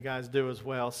You guys do as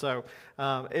well. So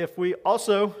if you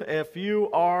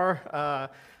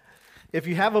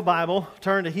have a Bible,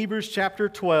 turn to Hebrews chapter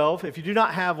 12. If you do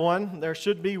not have one, there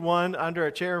should be one under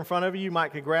a chair in front of you. You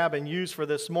might could grab and use for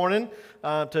this morning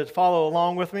to follow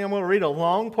along with me. I'm going to read a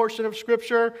long portion of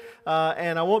Scripture,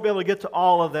 and I won't be able to get to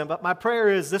all of them. But my prayer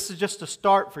is this is just a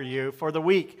start for you for the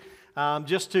week.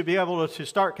 Just to be able to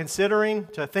start considering,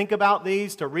 to think about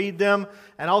these, to read them,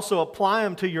 and also apply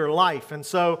them to your life. And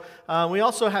so we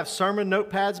also have sermon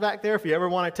notepads back there. If you ever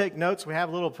want to take notes, we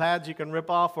have little pads you can rip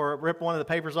off or rip one of the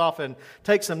papers off and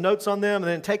take some notes on them,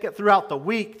 and then take it throughout the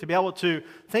week to be able to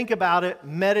think about it,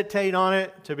 meditate on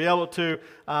it, to be able to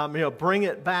bring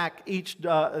it back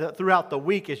throughout the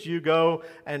week as you go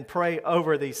and pray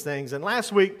over these things. And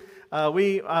last week,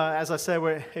 as I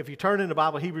said, if you turn in the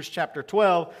Bible, Hebrews chapter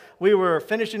 12, we were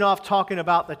finishing off talking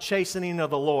about the chastening of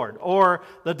the Lord, or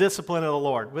the discipline of the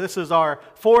Lord. This is our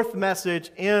fourth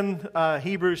message in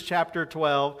Hebrews chapter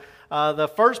 12. The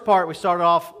first part, we started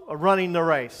off running the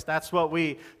race. That's what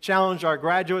we challenge our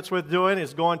graduates with doing,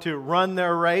 is going to run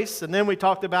their race. And then we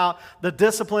talked about the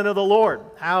discipline of the Lord,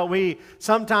 how we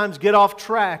sometimes get off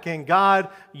track, and God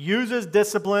uses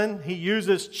discipline. He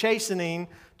uses chastening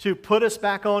to put us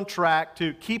back on track,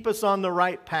 to keep us on the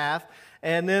right path.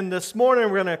 And then this morning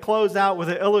we're going to close out with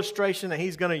an illustration that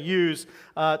he's going to use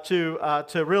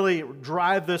to really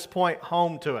drive this point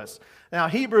home to us. Now,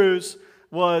 Hebrews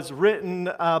was written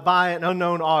by an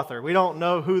unknown author. We don't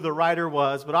know who the writer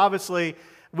was, but obviously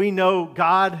we know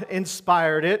God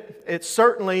inspired it. It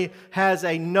certainly has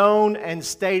a known and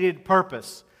stated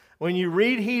purpose. When you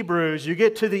read Hebrews, you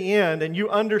get to the end and you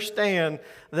understand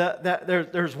that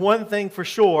there's one thing for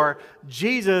sure: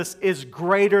 Jesus is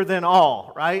greater than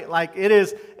all, right? Like it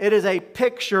is a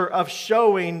picture of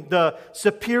showing the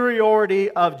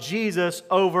superiority of Jesus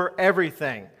over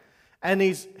everything. And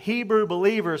these Hebrew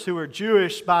believers who were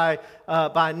Jewish by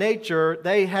nature,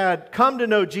 they had come to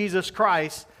know Jesus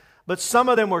Christ, but some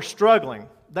of them were struggling.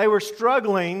 They were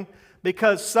struggling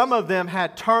because some of them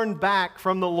had turned back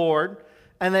from the Lord,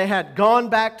 and they had gone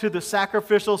back to the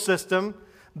sacrificial system.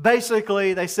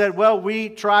 Basically, they said, well, we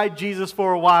tried Jesus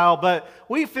for a while, but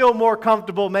we feel more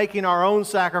comfortable making our own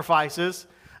sacrifices,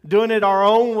 doing it our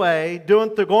own way,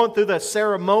 going through the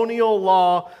ceremonial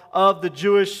law of the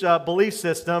Jewish belief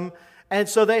system. And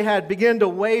so they had begun to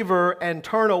waver and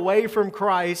turn away from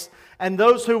Christ. And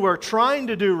those who were trying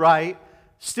to do right,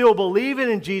 still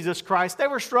believing in Jesus Christ, they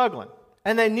were struggling.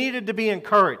 And they needed to be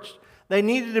encouraged. They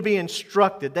needed to be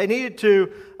instructed. They needed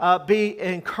to be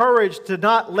encouraged to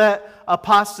not let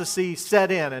apostasy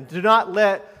set in and to not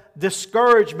let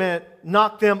discouragement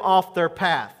knock them off their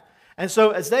path. And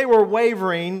so as they were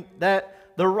wavering, that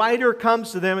the writer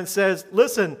comes to them and says,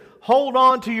 listen, hold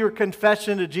on to your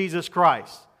confession to Jesus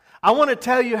Christ. I want to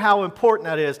tell you how important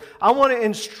that is. I want to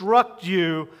instruct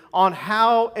you on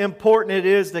how important it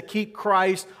is to keep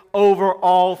Christ over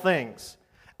all things.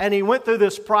 And he went through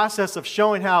this process of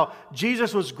showing how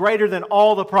Jesus was greater than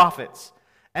all the prophets.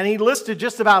 And he listed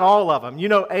just about all of them. You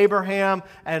know, Abraham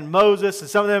and Moses and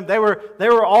some of them, they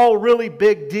were all really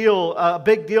big deal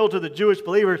to the Jewish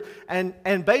believers.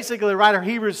 And basically the writer of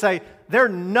Hebrews say they're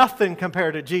nothing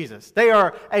compared to Jesus. They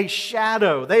are a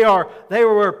shadow. They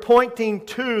were pointing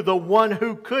to the one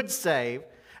who could save.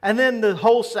 And then the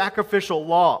whole sacrificial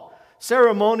law.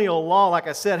 Ceremonial law, like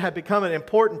I said, had become an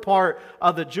important part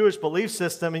of the Jewish belief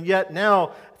system, and yet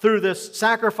now, through this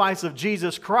sacrifice of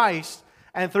Jesus Christ,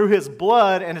 and through His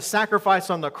blood and His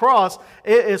sacrifice on the cross,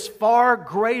 it is far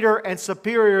greater and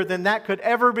superior than that could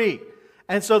ever be.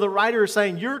 And so the writer is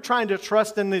saying, you're trying to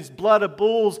trust in these blood of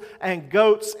bulls and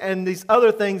goats and these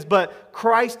other things, but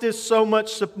Christ is so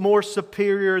much more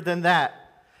superior than that.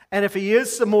 And if He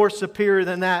is some more superior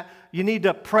than that, you need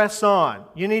to press on.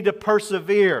 You need to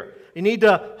persevere. You need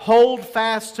to hold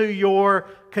fast to your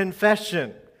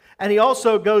confession. And he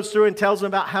also goes through and tells them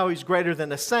about how he's greater than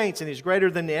the saints, and he's greater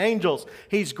than the angels.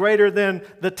 He's greater than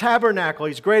the tabernacle.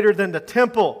 He's greater than the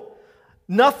temple.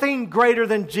 Nothing greater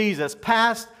than Jesus,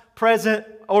 past, present,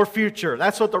 or future.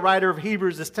 That's what the writer of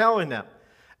Hebrews is telling them.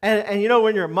 And you know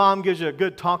when your mom gives you a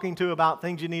good talking to about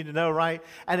things you need to know, right?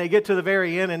 And they get to the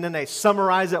very end and then they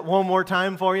summarize it one more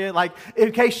time for you. Like,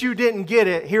 in case you didn't get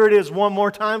it, here it is one more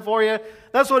time for you.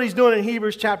 That's what he's doing in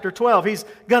Hebrews chapter 12. He's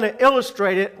going to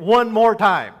illustrate it one more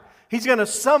time. He's going to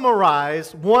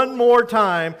summarize one more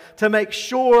time to make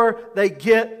sure they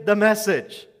get the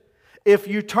message. If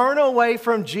you turn away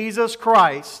from Jesus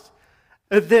Christ,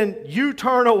 then you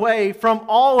turn away from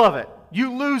all of it.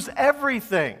 You lose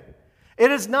everything. It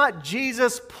is not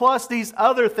Jesus plus these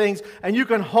other things, and you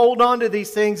can hold on to these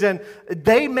things and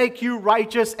they make you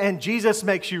righteous and Jesus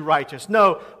makes you righteous.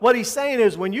 No, what he's saying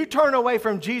is when you turn away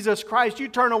from Jesus Christ, you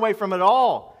turn away from it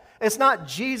all. It's not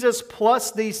Jesus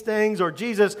plus these things or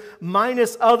Jesus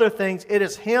minus other things. It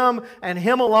is Him and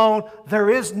Him alone.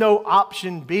 There is no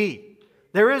option B.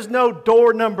 There is no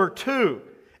door number 2.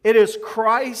 It is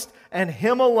Christ and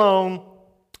Him alone.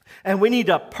 And we need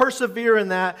to persevere in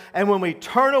that. And when we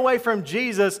turn away from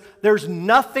Jesus, there's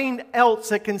nothing else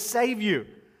that can save you.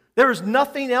 There is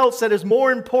nothing else that is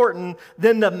more important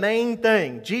than the main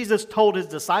thing. Jesus told His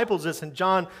disciples this in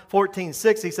John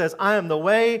 14:6. He says, I am the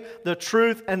way, the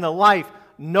truth, and the life.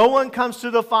 No one comes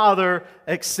to the Father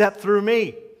except through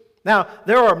me. Now,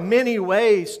 there are many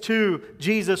ways to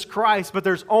Jesus Christ, but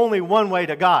there's only one way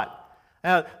to God.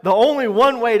 The only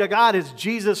one way to God is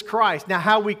Jesus Christ. Now,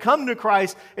 how we come to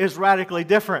Christ is radically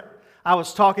different. I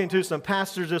was talking to some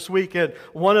pastors this week, and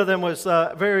one of them was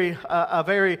a very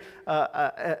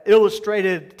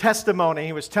illustrated testimony.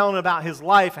 He was telling about his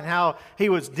life and how he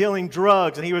was dealing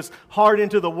drugs, and he was hard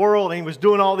into the world, and he was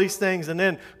doing all these things, and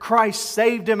then Christ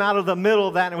saved him out of the middle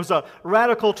of that, and it was a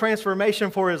radical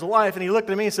transformation for his life. And he looked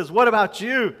at me and says, "What about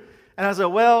you?" And I said,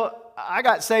 "Well, I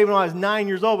got saved when I was 9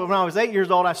 years old, but when I was 8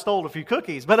 years old, I stole a few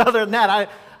cookies. But other than that,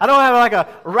 I don't have like a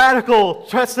radical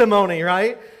testimony,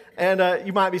 right?" And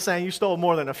you might be saying you stole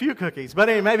more than a few cookies. But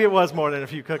maybe it was more than a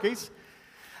few cookies.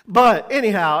 But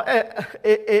anyhow,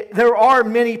 there are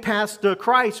many paths to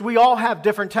Christ. We all have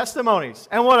different testimonies.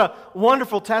 And what a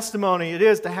wonderful testimony it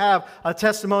is to have a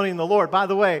testimony in the Lord. By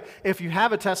the way, if you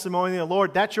have a testimony in the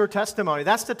Lord, that's your testimony.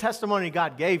 That's the testimony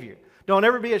God gave you. Don't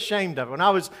ever be ashamed of it. When I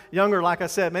was younger, like I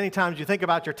said, many times you think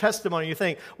about your testimony, you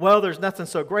think, well, there's nothing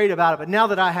so great about it. But now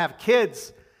that I have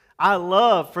kids, I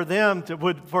love for them to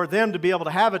be able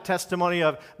to have a testimony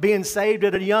of being saved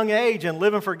at a young age and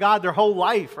living for God their whole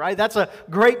life, right? That's a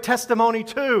great testimony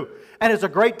too. And it's a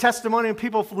great testimony when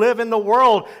people live in the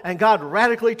world and God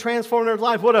radically transformed their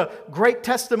life. What a great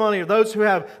testimony of those who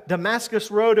have Damascus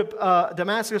Road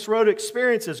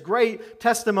experiences, great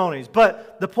testimonies.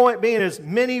 But the point being is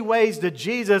many ways to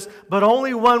Jesus, but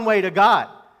only one way to God.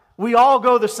 We all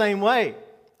go the same way.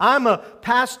 I'm a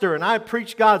pastor and I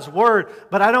preach God's word,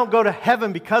 but I don't go to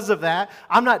heaven because of that.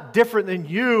 I'm not different than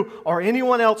you or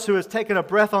anyone else who has taken a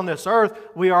breath on this earth.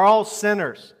 We are all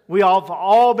sinners. We have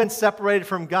all been separated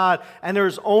from God, and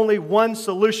there's only one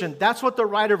solution. That's what the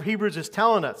writer of Hebrews is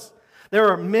telling us. There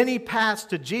are many paths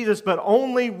to Jesus, but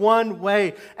only one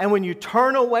way. And when you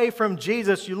turn away from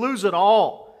Jesus, you lose it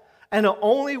all. And the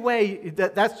only way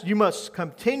you must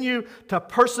continue to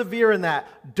persevere in that.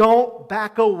 Don't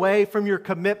back away from your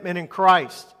commitment in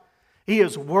Christ. He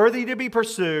is worthy to be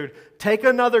pursued. Take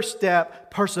another step,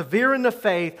 persevere in the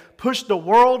faith, push the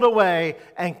world away,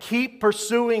 and keep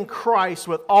pursuing Christ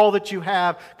with all that you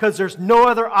have, because there's no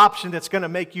other option that's going to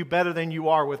make you better than you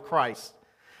are with Christ.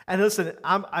 And listen,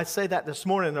 I say that this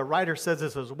morning, and the writer says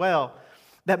this as well,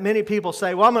 that many people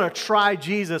say, well, I'm going to try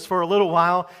Jesus for a little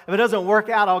while. If it doesn't work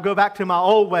out, I'll go back to my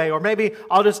old way. Or maybe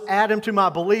I'll just add him to my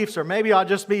beliefs. Or maybe I'll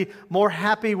just be more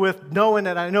happy with knowing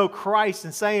that I know Christ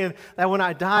and saying that when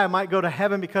I die, I might go to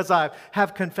heaven because I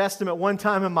have confessed him at one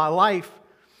time in my life.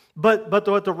 But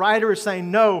what the writer is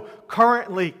saying, no,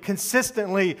 currently,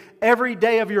 consistently, every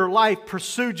day of your life,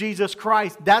 pursue Jesus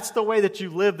Christ. That's the way that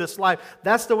you live this life.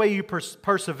 That's the way you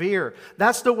persevere.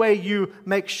 That's the way you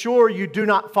make sure you do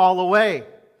not fall away.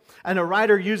 And the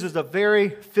writer uses a very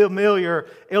familiar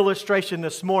illustration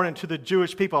this morning to the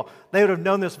Jewish people. They would have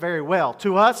known this very well.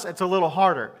 To us, it's a little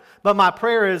harder. But my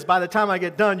prayer is by the time I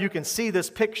get done, you can see this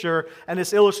picture and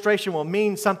this illustration will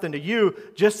mean something to you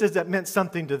just as it meant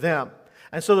something to them.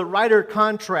 And so the writer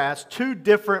contrasts two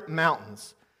different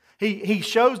mountains. He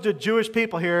shows the Jewish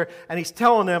people here, and he's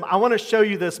telling them, I want to show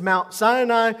you this Mount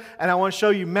Sinai, and I want to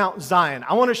show you Mount Zion.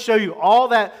 I want to show you all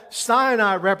that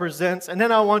Sinai represents, and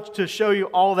then I want to show you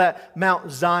all that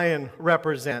Mount Zion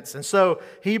represents. And so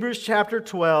Hebrews chapter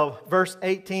 12, verse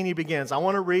 18, he begins. I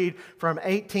want to read from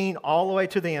 18 all the way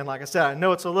to the end. Like I said, I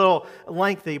know it's a little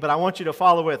lengthy, but I want you to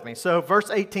follow with me. So verse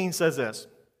 18 says this,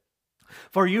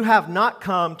 "For you have not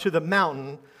come to the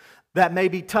mountain that may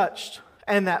be touched,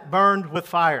 and that burned with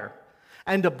fire,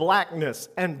 and to blackness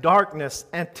and darkness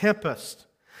and tempest,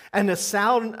 and the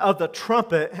sound of the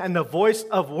trumpet and the voice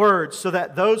of words, so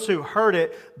that those who heard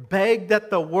it begged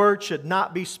that the word should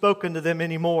not be spoken to them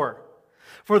anymore.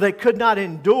 For they could not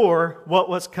endure what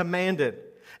was commanded.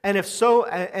 And if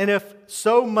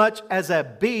so much as a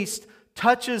beast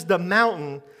touches the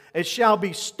mountain, it shall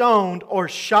be stoned or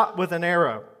shot with an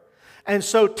arrow. And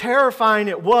so terrifying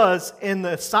it was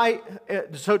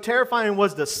so terrifying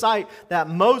was the sight that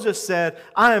Moses said,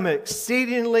 I am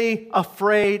exceedingly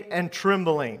afraid and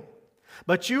trembling.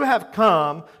 But you have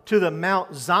come to the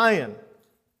Mount Zion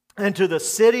and to the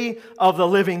city of the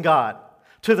living God,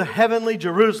 to the heavenly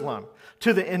Jerusalem,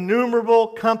 to the innumerable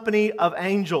company of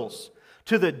angels,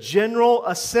 to the general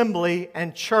assembly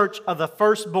and church of the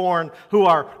firstborn who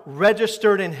are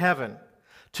registered in heaven,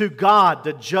 to God,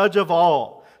 the judge of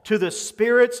all, to the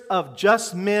spirits of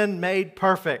just men made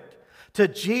perfect, to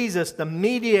Jesus, the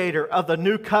mediator of the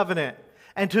new covenant,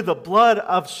 and to the blood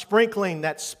of sprinkling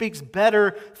that speaks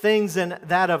better things than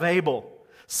that of Abel.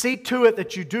 See to it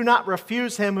that you do not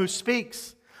refuse him who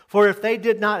speaks. For if they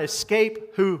did not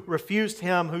escape who refused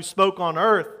him who spoke on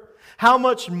earth, how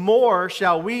much more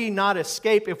shall we not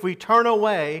escape if we turn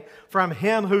away from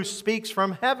him who speaks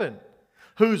from heaven,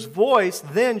 whose voice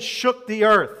then shook the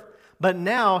earth? But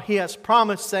now he has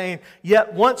promised, saying,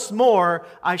 Yet once more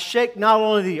I shake not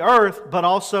only the earth, but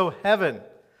also heaven.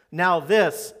 Now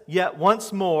this, yet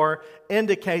once more,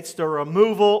 indicates the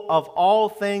removal of all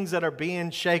things that are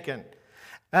being shaken,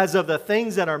 as of the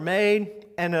things that are made,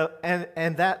 and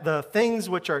that the things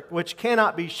which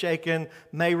cannot be shaken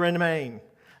may remain.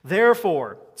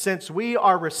 Therefore, since we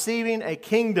are receiving a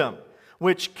kingdom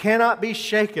which cannot be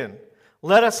shaken,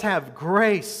 let us have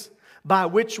grace by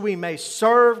which we may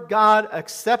serve God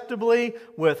acceptably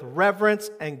with reverence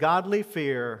and godly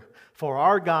fear, for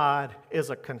our God is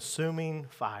a consuming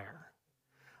fire.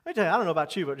 Let me tell you, I don't know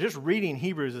about you, but just reading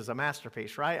Hebrews is a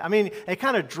masterpiece, right? I mean, it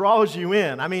kind of draws you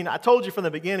in. I mean, I told you from the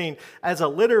beginning, as a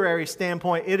literary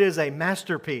standpoint, it is a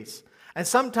masterpiece. And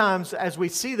sometimes as we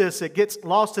see this, it gets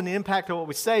lost in the impact of what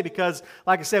we say because,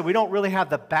 like I said, we don't really have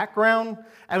the background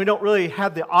and we don't really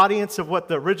have the audience of what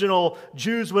the original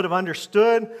Jews would have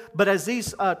understood. But as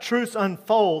these truths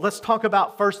unfold, let's talk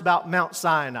first about Mount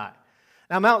Sinai.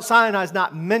 Now, Mount Sinai is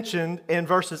not mentioned in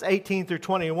verses 18 through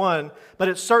 21, but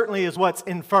it certainly is what's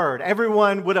inferred.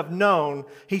 Everyone would have known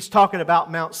he's talking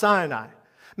about Mount Sinai.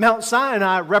 Mount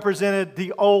Sinai represented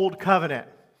the Old Covenant.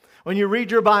 When you read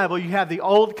your Bible, you have the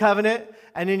Old Covenant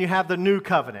and then you have the New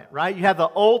Covenant, right? You have the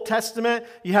Old Testament,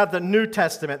 you have the New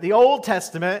Testament. The Old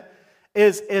Testament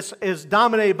is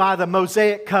dominated by the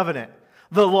Mosaic Covenant,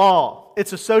 the law.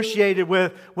 It's associated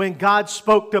with when God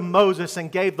spoke to Moses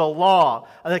and gave the law,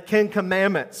 the 10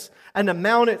 Commandments. And the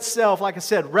mount itself, like I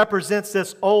said, represents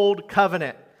this Old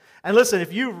Covenant. And listen,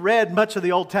 if you read much of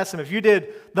the Old Testament, if you did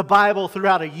the Bible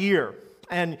throughout a year,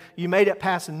 and you made it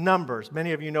past Numbers.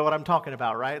 Many of you know what I'm talking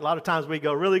about, right? A lot of times we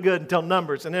go really good until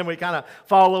Numbers, and then we kind of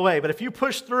fall away. But if you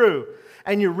push through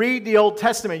and you read the Old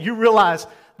Testament, you realize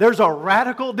there's a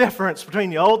radical difference between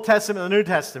the Old Testament and the New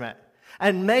Testament.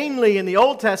 And mainly in the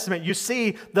Old Testament, you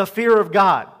see the fear of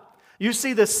God. You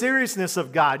see the seriousness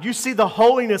of God. You see the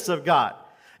holiness of God.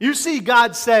 You see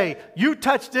God say, you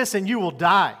touch this and you will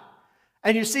die.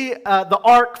 And you see the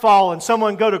ark fall and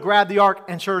someone go to grab the ark,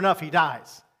 and sure enough, he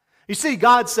dies. You see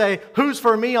God say, who's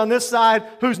for me on this side,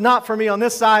 who's not for me on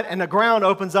this side, and the ground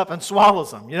opens up and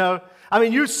swallows them, you know. I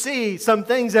mean, you see some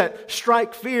things that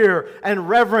strike fear and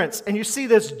reverence, and you see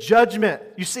this judgment,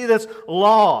 you see this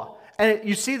law, and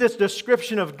you see this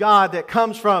description of God that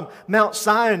comes from Mount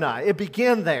Sinai. It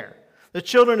began there. The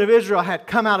children of Israel had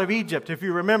come out of Egypt, if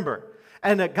you remember,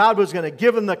 and that God was going to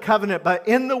give them the covenant, but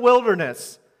in the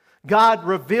wilderness, God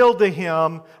revealed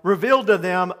to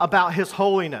them about His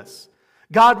holiness.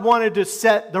 God wanted to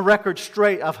set the record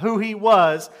straight of who He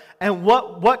was and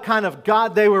what kind of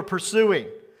God they were pursuing.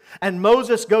 And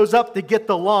Moses goes up to get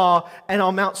the law, and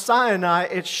on Mount Sinai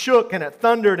it shook and it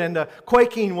thundered and the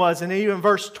quaking was. And even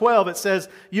verse 12 it says,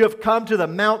 "You have come to the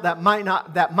mount that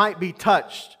might be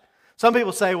touched." Some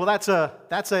people say, well, that's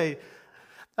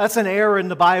an error in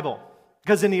the Bible,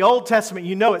 because in the Old Testament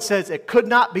it says it could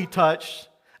not be touched.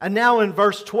 And now in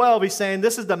verse 12, he's saying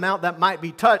this is the mount that might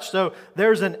be touched. So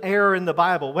there's an error in the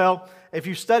Bible. Well, if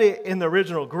you study it in the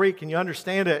original Greek and you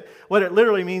understand it, what it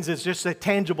literally means is just a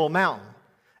tangible mountain.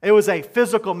 It was a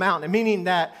physical mountain, meaning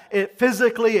that it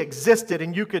physically existed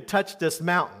and you could touch this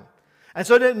mountain. And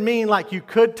so it didn't mean like you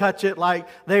could touch it, like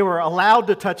they were allowed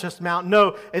to touch this mountain.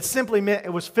 No, it simply meant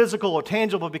it was physical or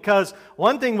tangible, because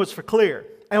one thing was for clear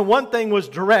and one thing was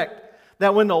direct.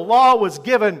 That when the law was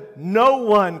given, no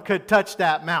one could touch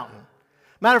that mountain.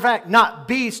 Matter of fact, not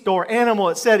beast or animal.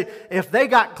 It said if they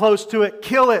got close to it,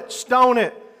 kill it, stone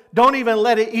it. Don't even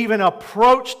let it even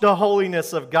approach the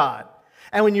holiness of God.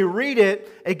 And when you read it,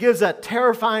 it gives a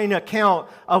terrifying account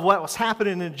of what was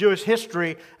happening in Jewish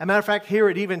history. As a matter of fact, here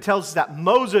it even tells us that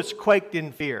Moses quaked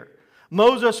in fear.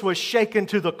 Moses was shaken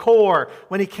to the core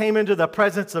when he came into the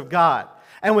presence of God.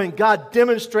 And when God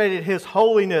demonstrated His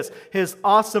holiness, His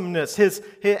awesomeness,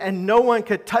 and no one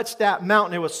could touch that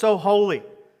mountain, it was so holy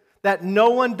that no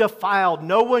one defiled,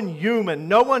 no one human,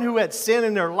 no one who had sin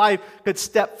in their life could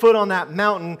step foot on that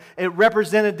mountain. It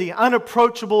represented the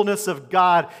unapproachableness of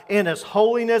God in His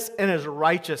holiness and His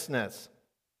righteousness.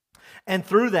 And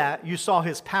through that, you saw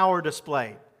His power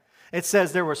displayed. It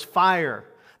says there was fire,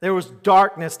 there was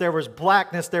darkness, there was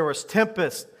blackness, there was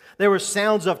tempest. There were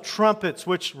sounds of trumpets,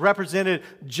 which represented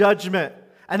judgment.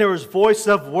 And there was voice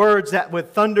of words that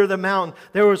would thunder the mountain.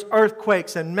 There was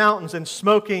earthquakes and mountains and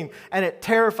smoking. And it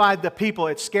terrified the people.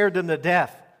 It scared them to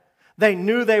death. They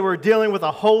knew they were dealing with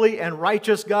a holy and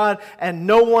righteous God. And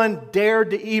no one dared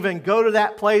to even go to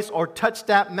that place or touch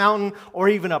that mountain or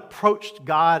even approach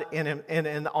God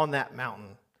on that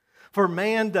mountain. For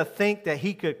man to think that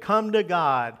he could come to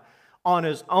God on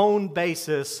his own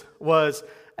basis was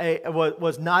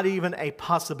not even a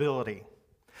possibility.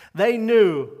 They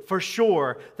knew for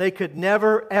sure they could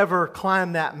never, ever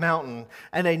climb that mountain.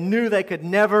 And they knew they could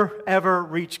never, ever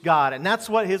reach God. And that's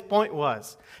what his point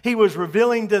was. He was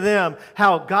revealing to them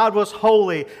how God was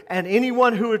holy. And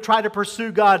anyone who would try to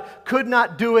pursue God could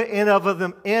not do it in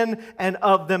and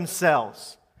of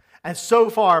themselves. And so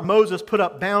far, Moses put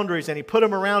up boundaries and he put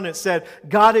them around and said,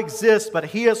 God exists, but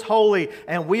He is holy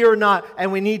and we are not,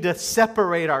 and we need to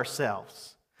separate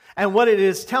ourselves. And what it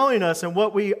is telling us and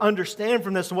what we understand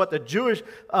from this and what the Jewish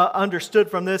understood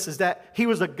from this is that He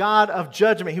was a God of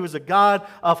judgment. He was a God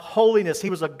of holiness. He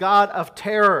was a God of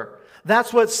terror.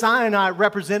 That's what Sinai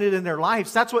represented in their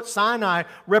lives. That's what Sinai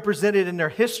represented in their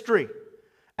history.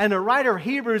 And the writer of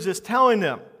Hebrews is telling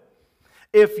them,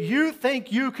 if you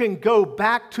think you can go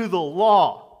back to the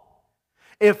law,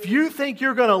 if you think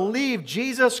you're going to leave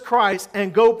Jesus Christ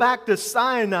and go back to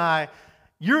Sinai,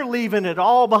 you're leaving it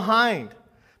all behind.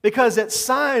 Because at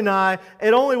Sinai,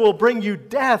 it only will bring you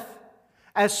death.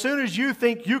 As soon as you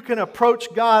think you can approach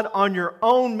God on your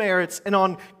own merits and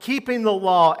on keeping the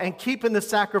law and keeping the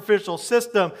sacrificial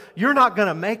system, you're not going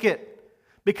to make it.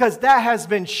 Because that has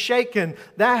been shaken,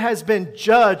 that has been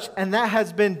judged, and that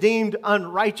has been deemed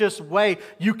unrighteous way.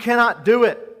 You cannot do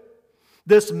it.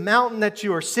 This mountain that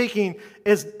you are seeking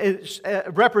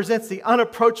represents the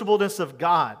unapproachableness of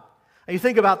God. And you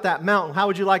think about that mountain. How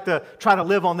would you like to try to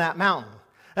live on that mountain?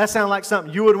 That sounds like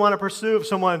something you would want to pursue if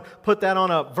someone put that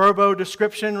on a verbo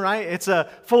description, right? It's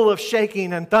full of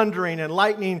shaking and thundering and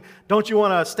lightning. Don't you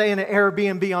want to stay in an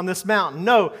Airbnb on this mountain?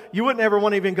 No, you wouldn't ever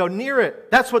want to even go near it.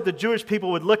 That's what the Jewish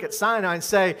people would look at Sinai and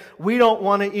say, we don't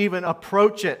want to even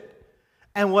approach it.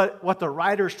 And what the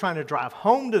writer is trying to drive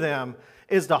home to them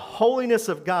is the holiness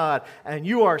of God, and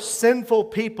you are sinful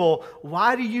people.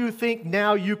 Why do you think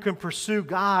now you can pursue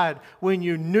God when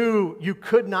you knew you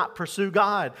could not pursue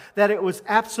God? That it was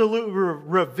absolutely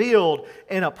revealed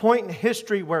in a point in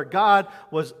history where God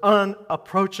was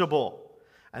unapproachable.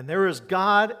 And there is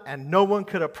God, and no one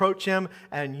could approach Him,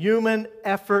 and human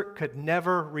effort could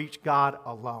never reach God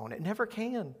alone. It never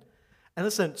can. And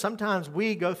listen, sometimes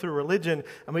we go through religion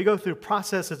and we go through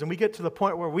processes and we get to the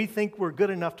point where we think we're good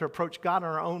enough to approach God on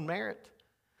our own merit.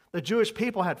 The Jewish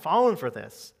people had fallen for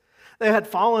this. They had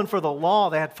fallen for the law.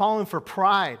 They had fallen for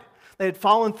pride. They had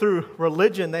fallen through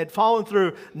religion. They had fallen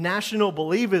through national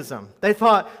believism. They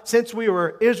thought since we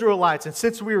were Israelites and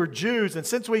since we were Jews and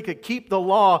since we could keep the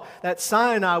law at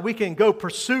Sinai, we can go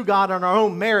pursue God on our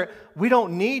own merit. We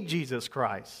don't need Jesus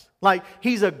Christ. Like,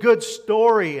 He's a good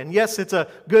story, and yes, it's a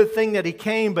good thing that He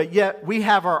came, but yet we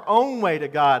have our own way to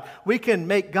God. We can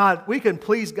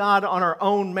please God on our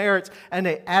own merits, and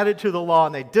they added to the law,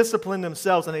 and they disciplined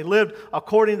themselves, and they lived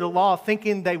according to the law,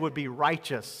 thinking they would be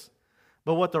righteous.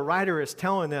 But what the writer is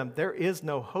telling them, there is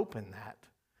no hope in that.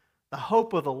 The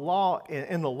hope of the law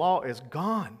in the law is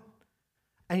gone.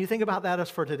 And you think about that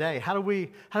as for today. How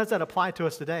does that apply to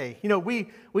us today? You know, we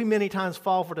many times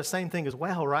fall for the same thing as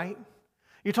well, right?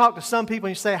 You talk to some people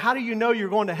and you say, how do you know you're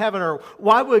going to heaven? Or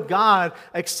why would God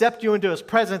accept you into His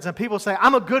presence? And people say,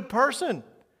 I'm a good person.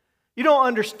 You don't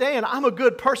understand. I'm a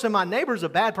good person. My neighbor's a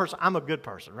bad person. I'm a good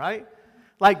person, right?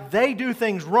 Like they do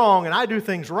things wrong and I do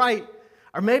things right.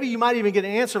 Or maybe you might even get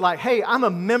an answer like, hey, I'm a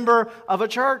member of a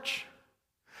church.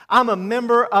 I'm a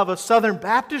member of a Southern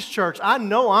Baptist church. I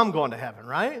know I'm going to heaven,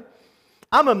 right?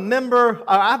 I'm a member,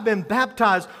 I've been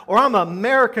baptized, or I'm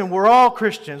American. We're all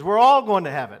Christians. We're all going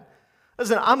to heaven.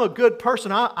 Listen, I'm a good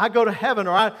person. I go to heaven,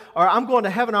 or I'm going to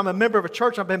heaven. I'm a member of a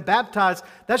church. I've been baptized.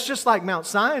 That's just like Mount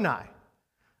Sinai.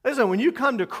 Listen, when you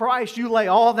come to Christ, you lay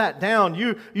all that down.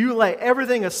 You lay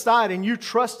everything aside and you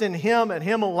trust in Him and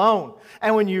Him alone.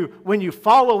 And when you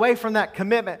fall away from that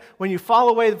commitment, when you fall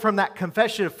away from that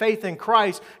confession of faith in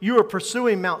Christ, you are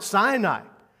pursuing Mount Sinai.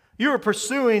 You are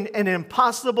pursuing an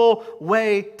impossible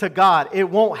way to God. It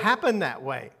won't happen that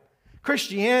way.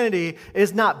 Christianity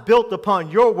is not built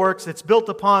upon your works. It's built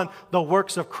upon the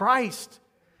works of Christ.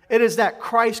 It is that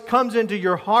Christ comes into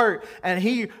your heart and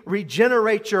He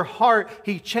regenerates your heart.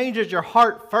 He changes your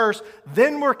heart first.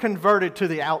 Then we're converted to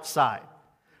the outside.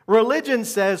 Religion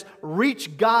says,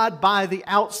 reach God by the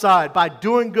outside, by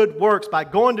doing good works, by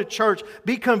going to church.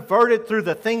 Be converted through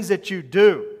the things that you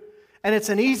do. And it's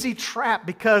an easy trap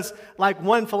because, like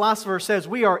one philosopher says,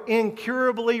 we are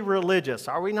incurably religious,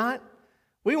 are we not?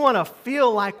 We want to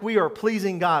feel like we are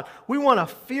pleasing God. We want to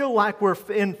feel like we're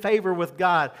in favor with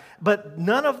God. But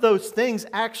none of those things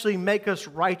actually make us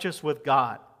righteous with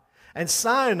God. And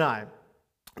Sinai,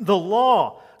 the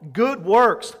law, good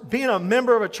works, being a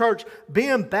member of a church,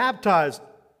 being baptized,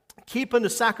 keeping the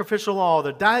sacrificial law,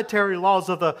 the dietary laws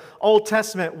of the Old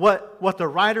Testament, what the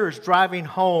writer is driving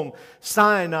home,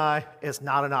 Sinai is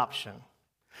not an option.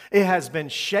 It has been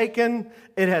shaken.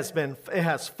 It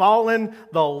has fallen.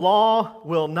 The law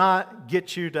will not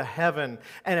get you to heaven.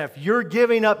 And if you're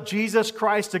giving up Jesus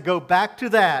Christ to go back to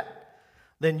that,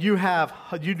 then you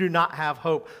do not have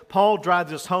hope. Paul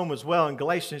drives this home as well in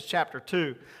Galatians chapter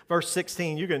 2, verse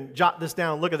 16. You can jot this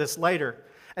down and look at this later.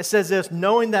 It says this,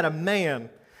 knowing that a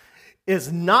man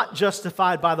is not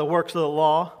justified by the works of the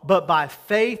law, but by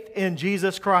faith in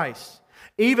Jesus Christ.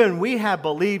 Even we have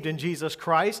believed in Jesus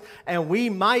Christ, and we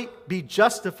might be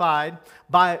justified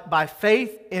by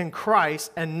faith in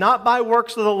Christ and not by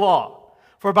works of the law.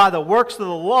 For by the works of the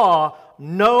law,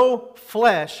 no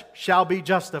flesh shall be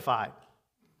justified.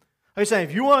 He's saying,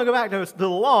 if you want to go back to the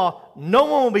law, no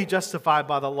one will be justified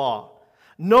by the law.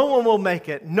 No one will make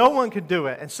it. No one can do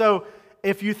it. And so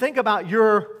if you think about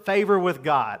your favor with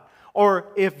God,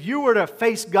 or if you were to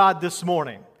face God this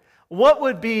morning, what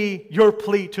would be your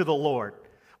plea to the Lord?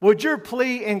 Would your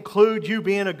plea include you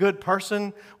being a good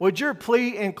person? Would your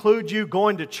plea include you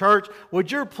going to church? Would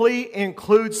your plea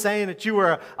include saying that you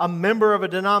were a member of a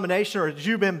denomination or that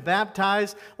you've been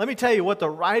baptized? Let me tell you what the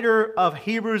writer of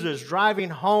Hebrews is driving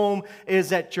home is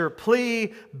that your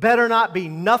plea better not be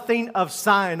nothing of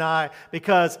Sinai,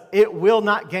 because it will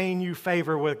not gain you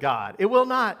favor with God. It will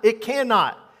not. It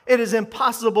cannot. It is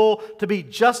impossible to be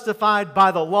justified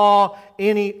by the law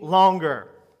any longer.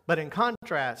 But in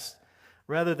contrast,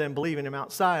 rather than believing in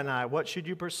Mount Sinai, what should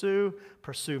you pursue?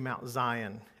 Pursue Mount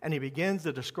Zion. And he begins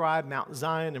to describe Mount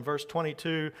Zion in verse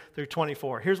 22 through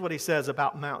 24. Here's what he says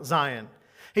about Mount Zion.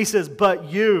 He says, but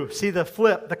you, see the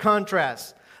flip, the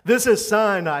contrast. This is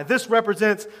Sinai. This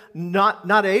represents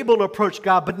not able to approach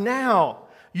God, but now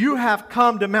you have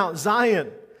come to Mount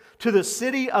Zion, to the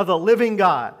city of the living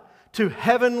God, to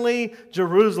heavenly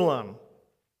Jerusalem,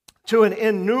 to an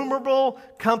innumerable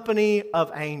company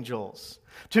of angels,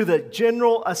 to the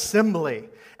general assembly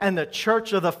and the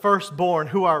church of the firstborn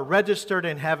who are registered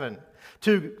in heaven,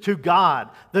 to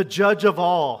God, the judge of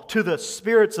all, to the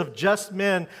spirits of just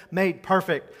men made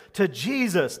perfect, to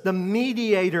Jesus, the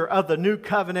mediator of the new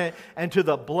covenant, and to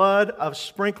the blood of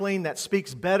sprinkling that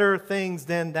speaks better things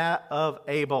than that of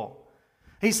Abel.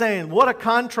 He's saying, what a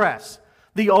contrast.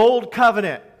 The old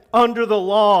covenant, under the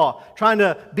law, trying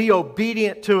to be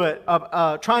obedient to it,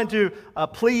 trying to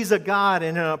please a God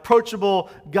and an approachable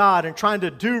God, and trying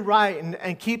to do right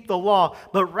and keep the law.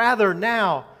 But rather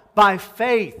now, by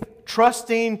faith,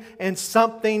 trusting in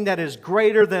something that is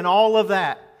greater than all of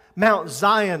that. Mount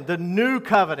Zion, the new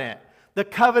covenant, the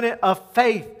covenant of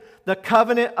faith, the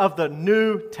covenant of the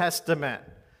New Testament.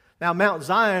 Now, Mount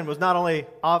Zion was not only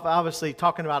obviously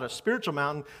talking about a spiritual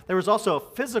mountain, there was also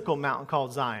a physical mountain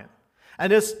called Zion.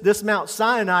 And this Mount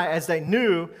Sinai, as they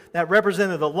knew, that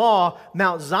represented the law,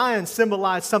 Mount Zion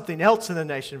symbolized something else in the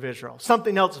nation of Israel,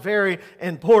 something else very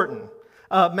important.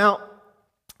 Mount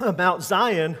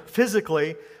Zion,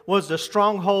 physically, was the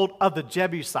stronghold of the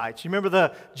Jebusites. You remember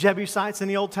the Jebusites in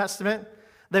the Old Testament?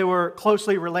 They were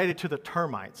closely related to the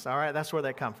termites, all right? That's where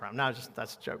they come from. No,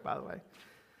 that's a joke, by the way.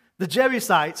 The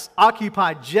Jebusites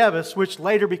occupied Jebus, which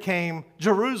later became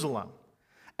Jerusalem.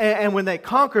 And when they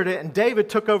conquered it and David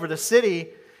took over the city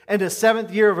in the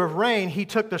 7th year of his reign, he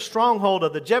took the stronghold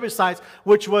of the Jebusites,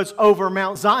 which was over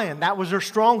Mount Zion. That was their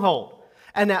stronghold.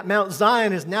 And that Mount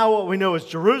Zion is now what we know as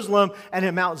Jerusalem. And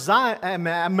in Mount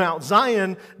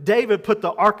Zion, David put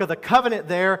the Ark of the Covenant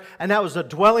there, and that was the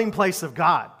dwelling place of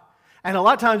God. And a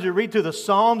lot of times you read through the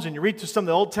Psalms and you read through some of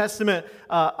the Old Testament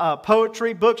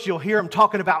poetry books, you'll hear them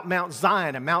talking about Mount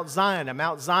Zion and Mount Zion and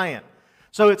Mount Zion.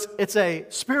 So it's a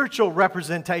spiritual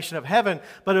representation of heaven,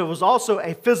 but it was also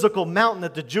a physical mountain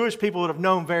that the Jewish people would have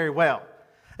known very well.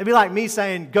 It'd be like me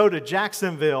saying, go to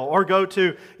Jacksonville or go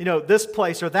to, this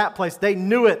place or that place. They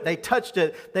knew it. They touched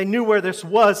it. They knew where this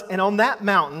was. And on that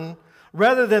mountain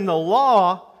rather than the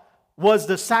law, was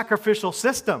the sacrificial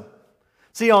system.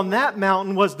 See, on that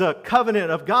mountain was the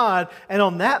covenant of God, and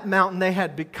on that mountain they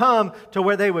had become to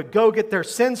where they would go get their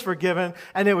sins forgiven,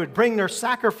 and they would bring their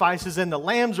sacrifices, and the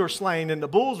lambs were slain, and the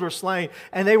bulls were slain,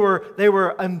 and they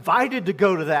were invited to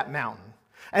go to that mountain.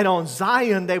 And on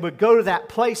Zion, they would go to that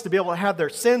place to be able to have their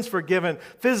sins forgiven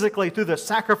physically through the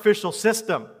sacrificial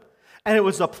system. And it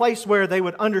was a place where they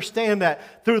would understand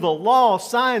that through the law of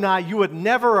Sinai, you would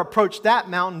never approach that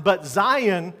mountain, but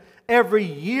Zion, every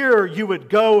year you would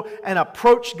go and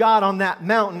approach God on that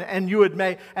mountain,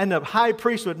 and the high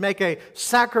priest would make a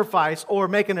sacrifice or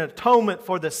make an atonement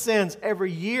for the sins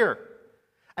every year.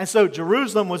 And so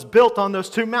Jerusalem was built on those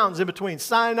two mountains, in between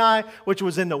Sinai, which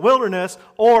was in the wilderness,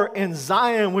 or in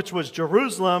Zion, which was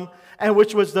Jerusalem, and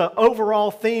which was the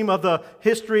overall theme of the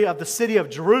history of the city of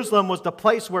Jerusalem, was the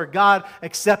place where God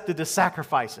accepted the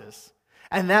sacrifices.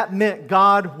 And that meant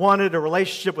God wanted a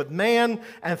relationship with man,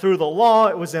 and through the law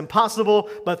it was impossible,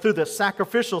 but through the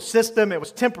sacrificial system it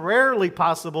was temporarily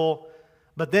possible,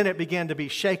 but then it began to be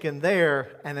shaken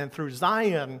there, and then through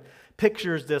Zion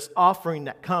pictures this offering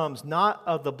that comes not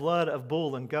of the blood of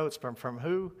bull and goats, but from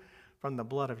who? From the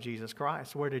blood of Jesus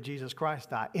Christ. Where did Jesus Christ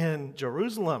die? In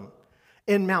Jerusalem,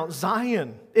 in Mount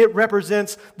Zion. It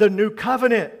represents the new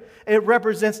covenant. It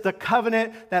represents the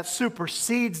covenant that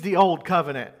supersedes the old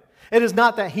covenant. It is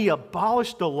not that he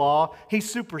abolished the law, he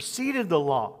superseded the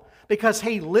law, because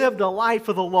he lived a life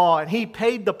of the law, and he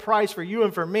paid the price for you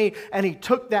and for me, and he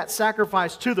took that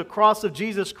sacrifice to the cross of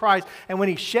Jesus Christ, and when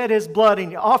he shed his blood and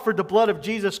he offered the blood of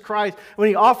Jesus Christ, when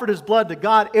he offered his blood to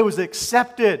God, it was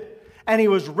accepted, and he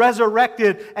was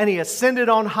resurrected, and he ascended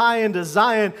on high into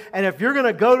Zion. And if you're going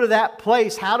to go to that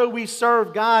place, how do we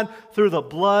serve God? Through the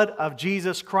blood of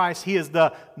Jesus Christ. He is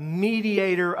the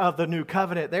mediator of the new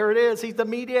covenant. There it is. He's the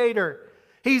mediator.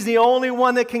 He's the only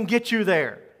one that can get you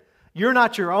there. You're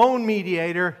not your own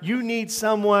mediator. You need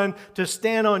someone to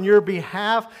stand on your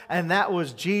behalf, and that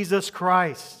was Jesus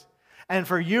Christ. And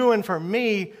for you and for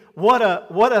me, what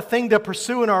a thing to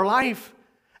pursue in our life.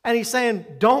 And he's saying,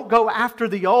 don't go after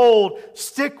the old,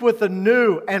 stick with the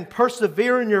new, and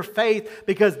persevere in your faith,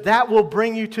 because that will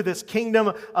bring you to this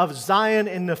kingdom of Zion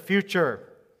in the future.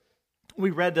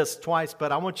 We read this twice,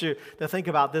 but I want you to think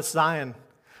about this Zion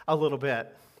a little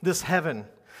bit, this heaven.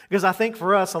 Because I think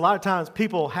for us, a lot of times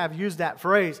people have used that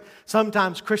phrase.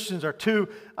 Sometimes Christians are too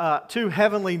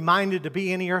heavenly minded to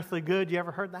be any earthly good. You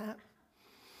ever heard that?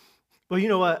 Well, you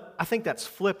know what? I think that's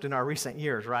flipped in our recent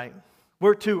years, right?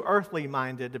 We're too earthly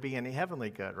minded to be any heavenly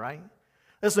good, right?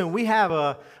 Listen, we have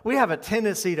a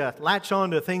tendency to latch on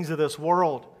to things of this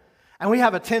world. And we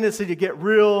have a tendency to get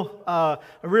real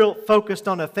focused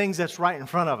on the things that's right in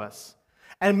front of us.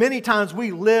 And many times we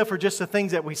live for just the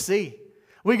things that we see.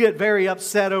 We get very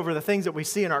upset over the things that we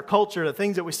see in our culture, the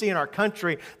things that we see in our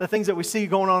country, the things that we see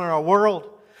going on in our world.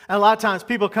 And a lot of times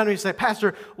people come to me and say,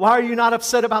 Pastor, why are you not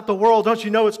upset about the world? Don't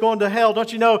you know it's going to hell?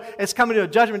 Don't you know it's coming to a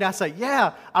judgment? And I say,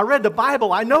 yeah, I read the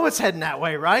Bible. I know it's heading that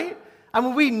way, right? I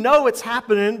mean, we know it's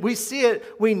happening. We see it.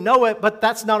 We know it. But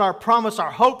that's not our promise.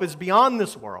 Our hope is beyond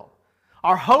this world.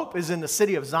 Our hope is in the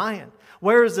city of Zion.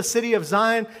 Where is the city of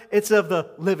Zion? It's of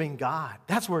the living God.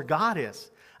 That's where God is.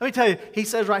 Let me tell you, he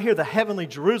says right here, the heavenly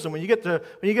Jerusalem. When you get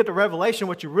to Revelation,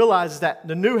 what you realize is that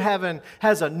the new heaven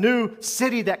has a new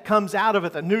city that comes out of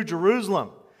it, the new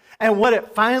Jerusalem. And what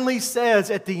it finally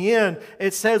says at the end,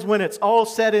 it says when it's all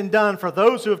said and done, for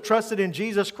those who have trusted in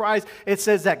Jesus Christ, it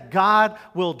says that God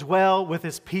will dwell with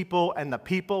his people and the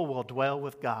people will dwell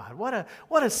with God. What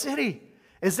a city.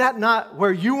 Is that not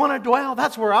where you want to dwell?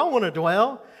 That's where I want to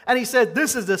dwell. And he said,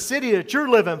 this is the city that you're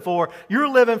living for. You're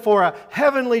living for a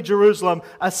heavenly Jerusalem,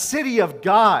 a city of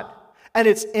God. And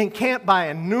it's encamped by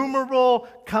an innumerable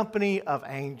company of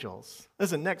angels.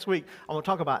 Listen, next week, I'm going to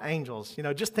talk about angels. You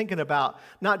know, just thinking about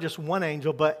not just one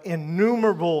angel, but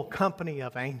innumerable company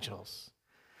of angels.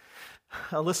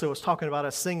 Alyssa was talking about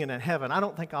us singing in heaven. I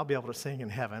don't think I'll be able to sing in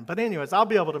heaven. But anyways, I'll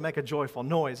be able to make a joyful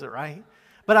noise, right?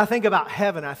 But I think about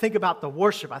heaven. I think about the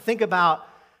worship. I think about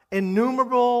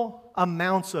innumerable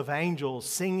amounts of angels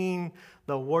singing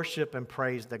the worship and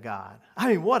praise to God. I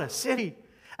mean, what a city.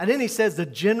 And then he says the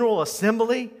general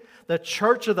assembly, the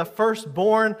church of the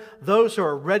firstborn, those who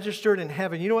are registered in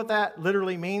heaven. You know what that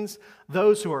literally means?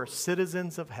 Those who are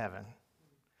citizens of heaven.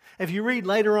 If you read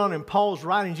later on in Paul's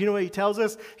writings, you know what he tells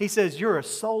us? He says, you're a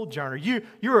sojourner.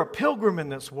 You're a pilgrim in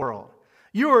this world.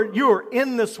 You are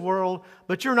in this world,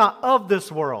 but you're not of this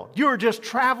world. You are just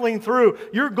traveling through.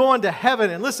 You're going to heaven.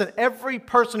 And listen, every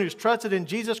person who's trusted in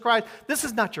Jesus Christ, this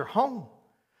is not your home.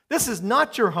 This is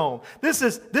not your home. This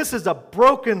is a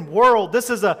broken world. This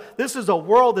is a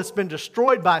world that's been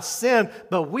destroyed by sin,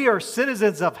 but we are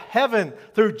citizens of heaven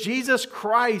through Jesus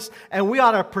Christ, and we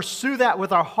ought to pursue that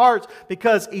with our hearts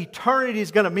because eternity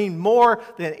is going to mean more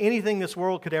than anything this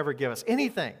world could ever give us.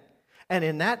 Anything. And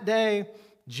in that day,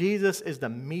 Jesus is the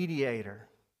mediator.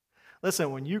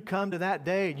 Listen, when you come to that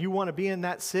day and you want to be in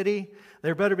that city,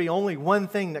 there better be only one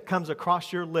thing that comes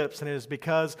across your lips, and it is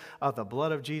because of the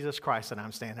blood of Jesus Christ that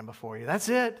I'm standing before you. That's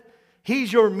it.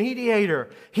 He's your mediator.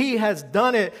 He has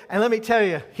done it. And let me tell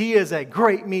you, He is a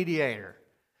great mediator.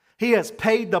 He has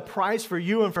paid the price for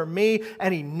you and for me,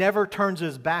 and He never turns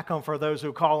His back on for those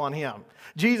who call on Him.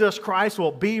 Jesus Christ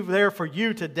will be there for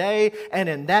you today, and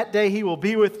in that day He will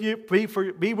be with you,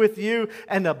 be with you,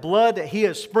 and the blood that He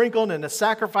has sprinkled and the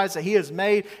sacrifice that He has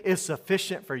made is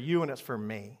sufficient for you, and it's for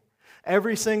me.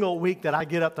 Every single week that I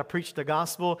get up to preach the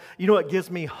gospel, you know what gives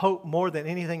me hope more than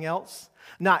anything else?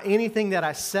 Not anything that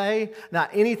I say, not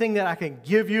anything that I can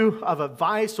give you of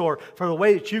advice or for the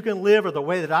way that you can live or the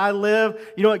way that I live.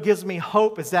 You know what gives me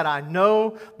hope is that I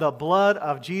know the blood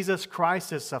of Jesus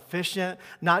Christ is sufficient,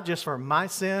 not just for my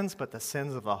sins, but the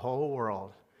sins of the whole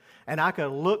world. And I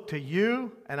could look to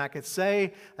you and I could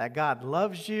say that God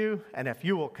loves you, and if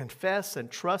you will confess and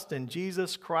trust in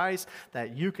Jesus Christ,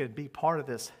 that you could be part of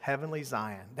this heavenly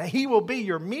Zion, that He will be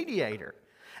your mediator.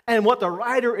 And what the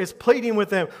writer is pleading with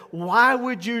them, why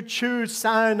would you choose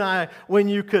Sanai when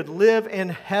you could live in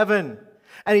heaven?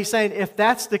 And he's saying, if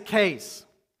that's the case,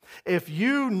 if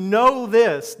you know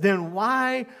this, then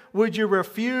why would you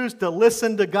refuse to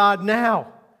listen to God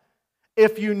now?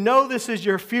 If you know this is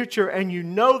your future and you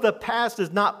know the past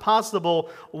is not possible,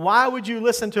 why would you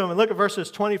listen to Him? And look at verses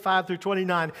 25 through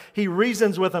 29. He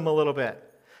reasons with them a little bit.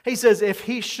 He says, if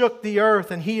He shook the earth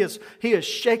and He has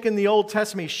shaken the Old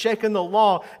Testament, He's shaken the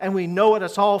law, and we know it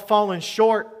has all fallen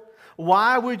short,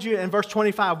 why would you, in verse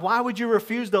 25, why would you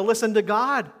refuse to listen to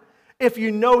God? If you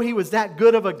know He was that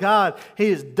good of a God, He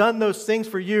has done those things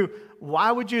for you,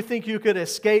 why would you think you could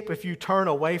escape if you turn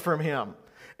away from Him?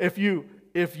 If you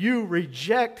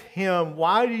reject Him,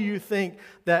 why do you think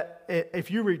that if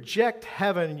you reject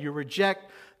heaven and you reject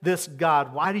this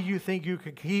God, why do you think you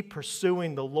could keep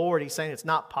pursuing the Lord? He's saying it's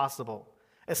not possible.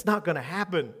 It's not going to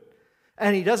happen.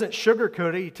 And He doesn't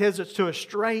sugarcoat it. He tells it to us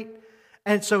straight.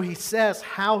 And so He says,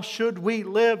 how should we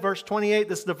live? Verse 28,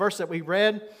 this is the verse that we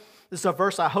read. This is a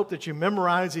verse I hope that you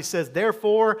memorize. He says,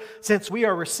 therefore, since we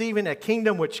are receiving a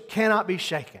kingdom which cannot be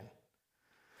shaken,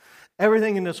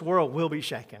 everything in this world will be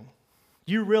shaken.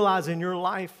 You realize in your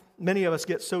life, many of us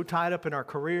get so tied up in our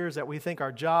careers that we think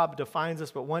our job defines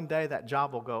us, but one day that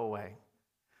job will go away.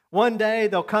 One day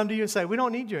they'll come to you and say, we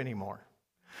don't need you anymore.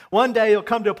 One day you'll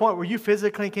come to a point where you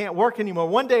physically can't work anymore.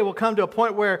 One day will come to a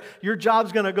point where your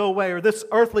job's going to go away or this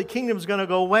earthly kingdom is going to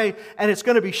go away and it's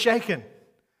going to be shaken.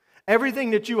 Everything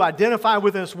that you identify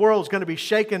with in this world is going to be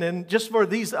shaken. And just for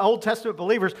these Old Testament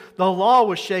believers, the law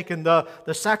was shaken. The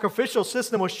sacrificial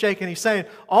system was shaken. He's saying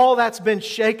all that's been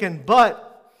shaken,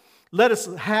 but let us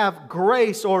have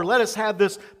grace, or let us have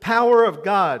this power of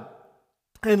God.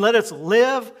 And let us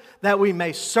live that we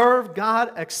may serve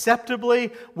God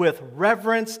acceptably with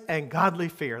reverence and godly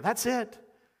fear. That's it.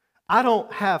 I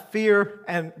don't have fear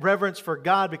and reverence for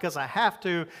God because I have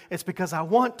to. It's because I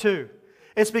want to.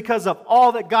 It's because of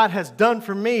all that God has done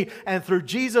for me. And through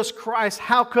Jesus Christ,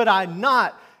 how could I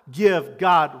not give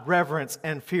God reverence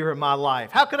and fear in my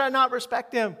life? How could I not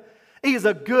respect Him? He is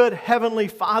a good heavenly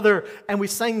Father. And we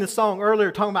sang the song earlier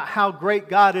talking about how great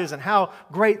God is and how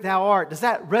great Thou art. Does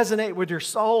that resonate with your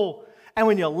soul? And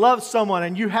when you love someone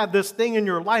and you have this thing in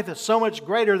your life that's so much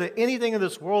greater than anything in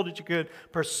this world that you could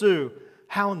pursue,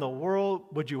 how in the world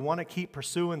would you want to keep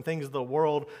pursuing things of the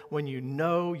world when you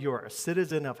know you're a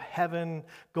citizen of heaven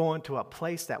going to a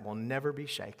place that will never be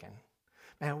shaken?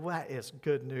 Man, that is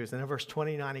good news. And in verse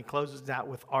 29, he closes out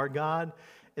with, our God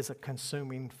is a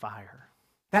consuming fire.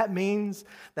 That means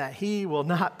that He will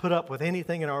not put up with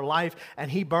anything in our life, and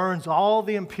He burns all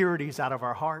the impurities out of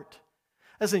our heart.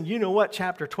 Listen, you know what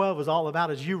chapter 12 is all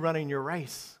about, is you running your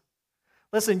race.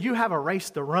 Listen, you have a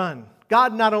race to run.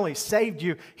 God not only saved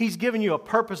you, He's given you a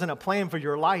purpose and a plan for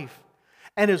your life.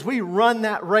 And as we run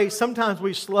that race, sometimes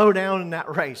we slow down in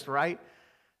that race, right?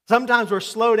 Sometimes we're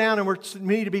slow down and we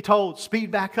need to be told,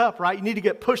 speed back up, right? You need to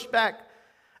get pushed back.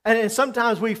 And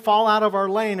sometimes we fall out of our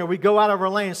lane or we go out of our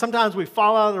lane. Sometimes we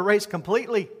fall out of the race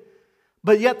completely.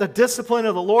 But yet the discipline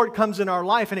of the Lord comes in our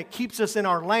life and it keeps us in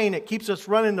our lane. It keeps us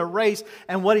running the race.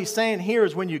 And what He's saying here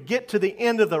is when you get to the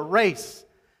end of the race,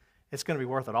 it's going to be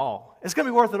worth it all. It's going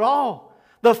to be worth it all.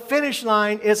 The finish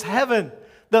line is heaven.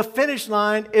 The finish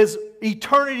line is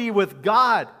eternity with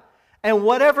God. And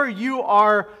whatever you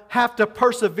have to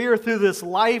persevere through this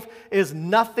life is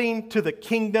nothing to the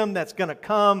kingdom that's going to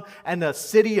come and the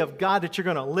city of God that you're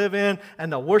going to live in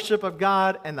and the worship of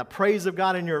God and the praise of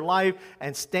God in your life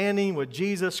and standing with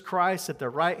Jesus Christ at the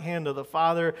right hand of the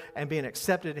Father and being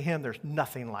accepted in Him. There's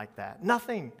nothing like that.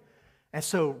 Nothing. And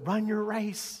so run your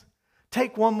race.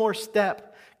 Take one more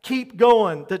step. Keep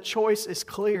going. The choice is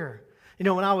clear. You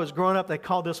know, when I was growing up, they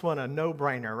called this one a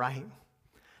no-brainer, right?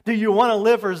 Do you want to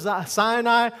live for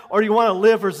Sinai or do you want to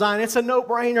live for Zion? It's a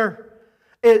no-brainer.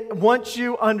 Once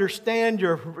you understand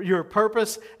your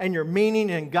purpose and your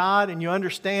meaning in God and you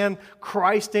understand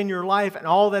Christ in your life and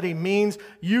all that He means,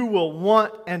 you will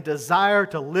want and desire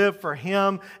to live for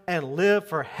Him and live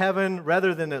for heaven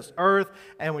rather than this earth.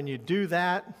 And when you do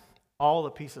that, all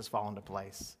the pieces fall into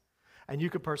place. And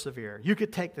you could persevere. You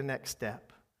could take the next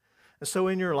step. And so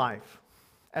in your life,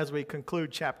 as we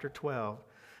conclude chapter 12,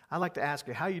 I'd like to ask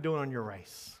you, how are you doing on your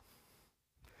race?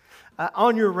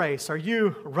 On your race, are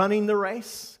you running the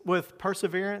race with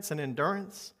perseverance and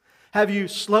endurance? Have you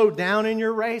slowed down in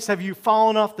your race? Have you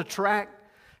fallen off the track?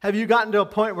 Have you gotten to a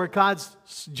point where God's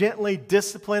gently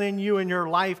disciplining you in your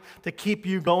life to keep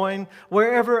you going?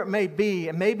 Wherever it may be,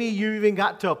 and maybe you even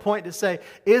got to a point to say,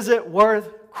 is it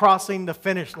worth crossing the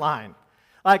finish line?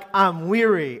 Like, I'm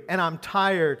weary and I'm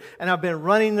tired and I've been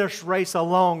running this race a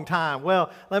long time. Well,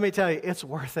 let me tell you, it's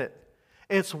worth it.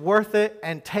 It's worth it,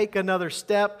 and take another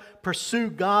step. Pursue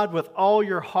God with all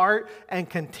your heart and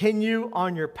continue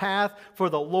on your path for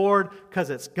the Lord, because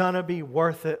it's going to be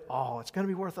worth it all. It's going to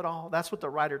be worth it all. That's what the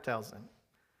writer tells them.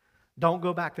 Don't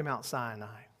go back to Mount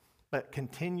Sinai, but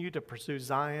continue to pursue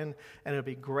Zion, and it'll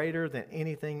be greater than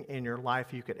anything in your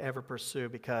life you could ever pursue,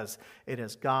 because it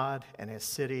is God and His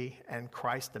city and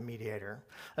Christ the mediator.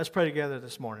 Let's pray together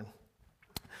this morning.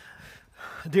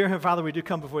 Dear Heavenly Father, we do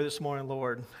come before you this morning,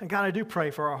 Lord. And God, I do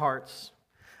pray for our hearts.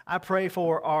 I pray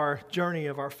for our journey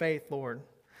of our faith, Lord.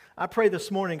 I pray this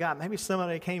morning, God, maybe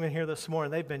somebody came in here this morning,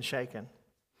 they've been shaken.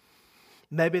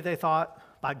 Maybe they thought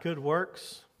by good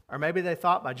works, or maybe they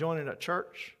thought by joining a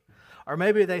church, or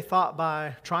maybe they thought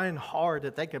by trying hard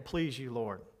that they could please you,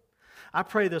 Lord. I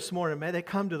pray this morning, may they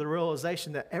come to the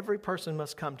realization that every person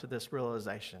must come to this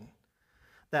realization,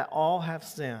 that all have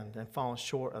sinned and fallen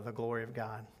short of the glory of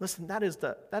God. Listen, that is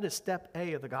step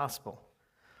A of the gospel.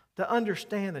 To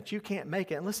understand that you can't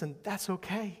make it. And listen, that's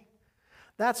okay.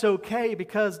 That's okay,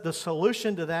 because the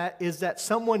solution to that is that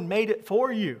someone made it for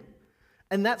you.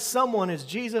 And that someone is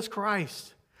Jesus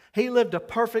Christ. He lived a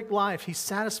perfect life. He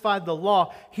satisfied the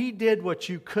law. He did what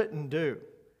you couldn't do.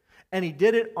 And He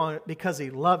did it because He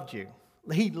loved you.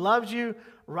 He loves you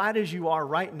right as you are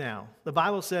right now. The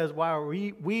Bible says, while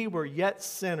we were yet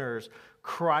sinners,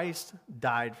 Christ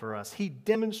died for us. He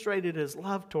demonstrated His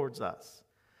love towards us.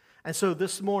 And so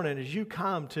this morning, as you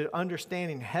come to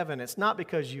understanding heaven, it's not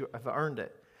because you have earned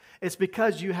it. It's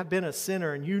because you have been a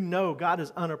sinner and you know God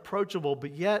is unapproachable,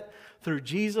 but yet through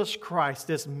Jesus Christ,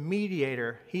 this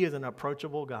mediator, He is an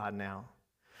approachable God now.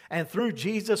 And through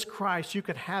Jesus Christ, you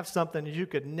could have something that you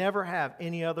could never have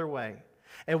any other way.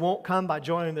 It won't come by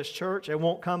joining this church. It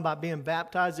won't come by being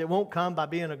baptized. It won't come by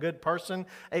being a good person.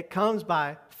 It comes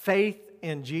by faith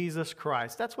in Jesus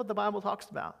Christ. That's what the Bible talks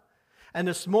about. And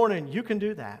this morning, you can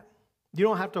do that. You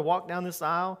don't have to walk down this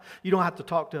aisle. You don't have to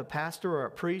talk to a pastor or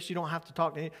a priest. You don't have to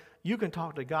talk to anyone. You can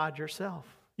talk to God yourself.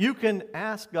 You can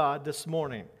ask God this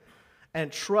morning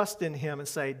and trust in Him and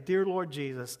say, Dear Lord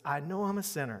Jesus, I know I'm a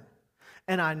sinner.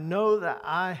 And I know that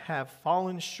I have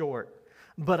fallen short.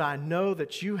 But I know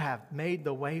that you have made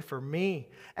the way for me.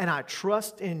 And I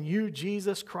trust in you,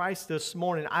 Jesus Christ, this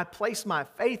morning. I place my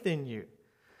faith in you,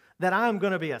 that I'm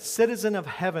going to be a citizen of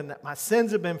heaven, that my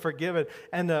sins have been forgiven,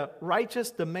 and the righteous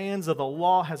demands of the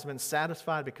law has been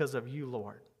satisfied because of you,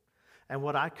 Lord. And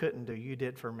what I couldn't do, you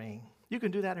did for me. You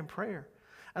can do that in prayer.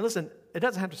 And listen, it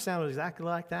doesn't have to sound exactly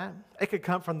like that. It could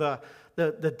come from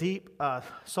the deep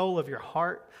soul of your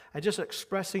heart and just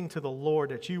expressing to the Lord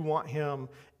that you want Him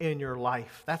in your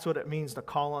life. That's what it means to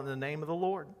call on the name of the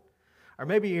Lord. Or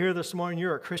maybe you're here this morning,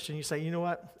 you're a Christian, you say, you know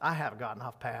what? I haven't gotten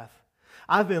off path.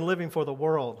 I've been living for the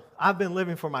world. I've been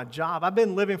living for my job. I've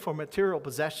been living for material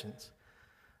possessions.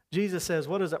 Jesus says,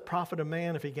 what does it profit a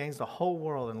man if he gains the whole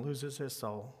world and loses his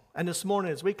soul? And this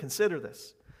morning, as we consider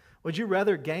this, would you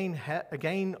rather gain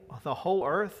the whole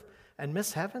earth and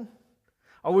miss heaven?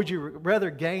 Or would you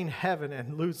rather gain heaven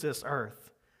and lose this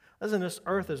earth? Listen, this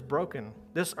earth is broken.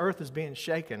 This earth is being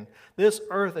shaken. This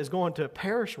earth is going to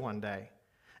perish one day.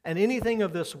 And anything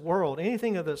of this world,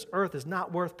 anything of this earth is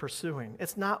not worth pursuing.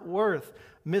 It's not worth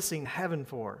missing heaven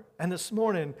for. And this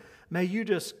morning, may you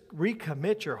just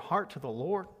recommit your heart to the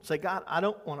Lord. Say, God, I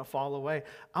don't want to fall away.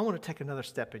 I want to take another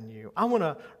step in you. I want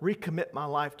to recommit my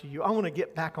life to you. I want to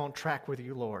get back on track with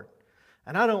you, Lord.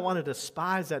 And I don't want to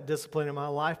despise that discipline in my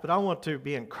life, but I want to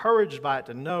be encouraged by it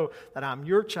to know that I'm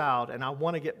your child and I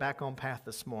want to get back on path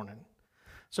this morning.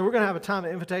 So we're going to have a time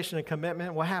of invitation and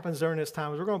commitment. What happens during this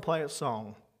time is we're going to play a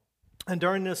song. And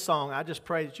during this song, I just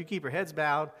pray that you keep your heads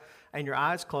bowed and your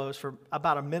eyes closed for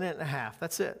about a minute and a half.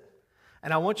 That's it.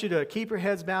 And I want you to keep your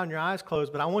heads bowed and your eyes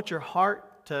closed, but I want your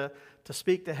heart to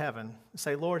speak to heaven.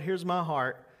 Say, Lord, here's my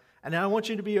heart. And I want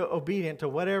you to be obedient to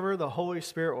whatever the Holy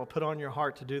Spirit will put on your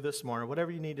heart to do this morning, whatever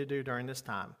you need to do during this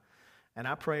time. And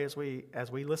I pray as we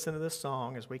listen to this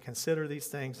song, as we consider these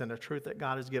things and the truth that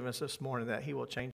God has given us this morning, that He will change